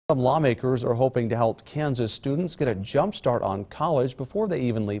Some lawmakers are hoping to help Kansas students get a jump start on college before they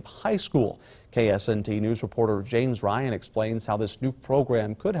even leave high school. KSNT News reporter James Ryan explains how this new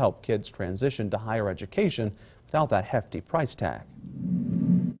program could help kids transition to higher education without that hefty price tag.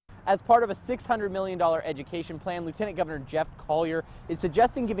 As part of a $600 million education plan, Lieutenant Governor Jeff Collier is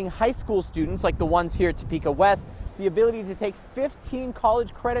suggesting giving high school students like the ones here at Topeka West the ability to take 15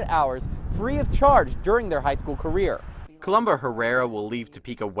 college credit hours free of charge during their high school career. Columba Herrera will leave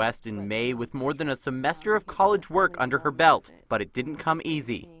Topeka West in May with more than a semester of college work under her belt, but it didn't come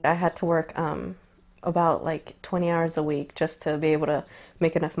easy. I had to work about like 20 hours a week just to be able to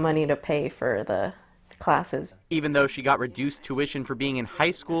make enough money to pay for the classes. Even though she got reduced tuition for being in high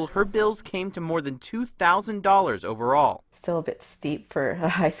school, her bills came to more than $2,000 overall. Still a bit steep for a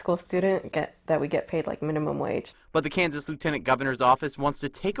high school student that we get paid like minimum wage. But the Kansas Lieutenant Governor's office wants to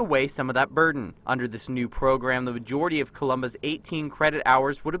take away some of that burden. Under this new program, the majority of Columba's 18 credit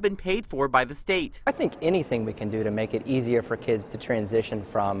hours would have been paid for by the state. I think anything we can do to make it easier for kids to transition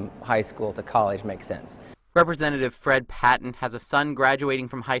from high school to college makes sense. Representative Fred Patton has a son graduating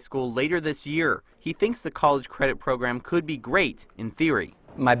from high school later this year. He thinks the college credit program could be great in theory.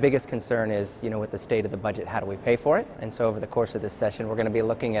 My biggest concern is, with the state of the budget, how do we pay for it? And so over the course of this session, we're going to be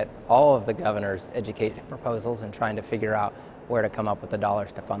looking at all of the governor's education proposals and trying to figure out where to come up with the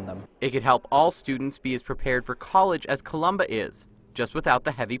dollars to fund them. It could help all students be as prepared for college as Columba is, just without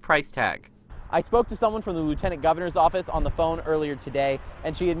the heavy price tag. I spoke to someone from the Lieutenant Governor's office on the phone earlier today,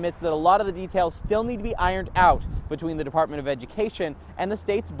 and she admits that a lot of the details still need to be ironed out between the Department of Education and the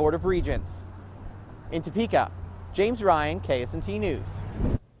state's Board of Regents. In Topeka, James Ryan, KSNT News.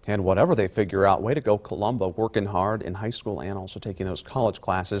 And whatever they figure out, way to go Columba, working hard in high school and also taking those college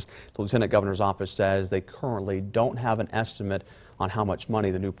classes. The Lieutenant Governor's office says they currently don't have an estimate on how much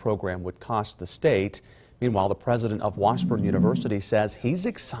money the new program would cost the state. Meanwhile, the president of Washburn University says he's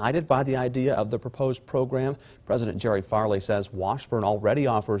excited by the idea of the proposed program. President Jerry Farley says Washburn already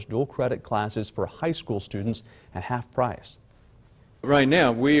offers dual credit classes for high school students at half price. Right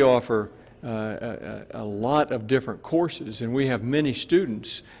now, we offer a lot of different courses, and we have many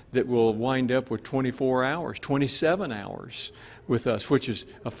students that will wind up with 24 hours, 27 hours with us, which is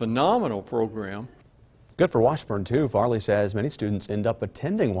a phenomenal program. Good for Washburn, too. Farley says many students end up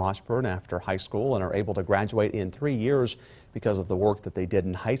attending Washburn after high school and are able to graduate in 3 years because of the work that they did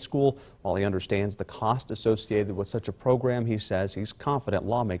in high school. While he understands the cost associated with such a program, he says he's confident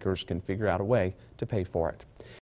lawmakers can figure out a way to pay for it.